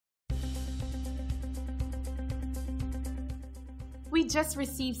We just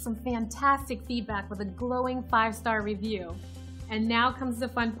received some fantastic feedback with a glowing 5-star review. And now comes the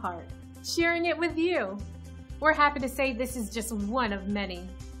fun part, sharing it with you. We're happy to say this is just one of many.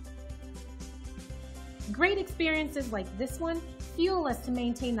 Great experiences like this one fuel us to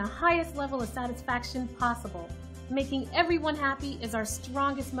maintain the highest level of satisfaction possible. Making everyone happy is our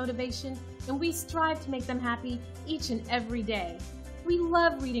strongest motivation, and we strive to make them happy each and every day. We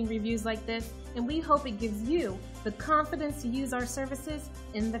love reading reviews like this, and we hope it gives you the confidence to use our services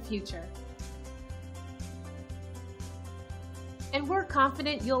in the future. And we're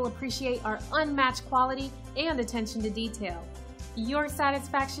confident you'll appreciate our unmatched quality and attention to detail. Your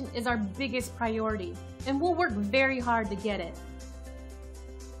satisfaction is our biggest priority, and we'll work very hard to get it.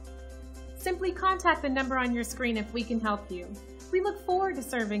 Simply contact the number on your screen if we can help you. We look forward to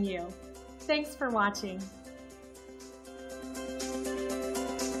serving you. Thanks for watching.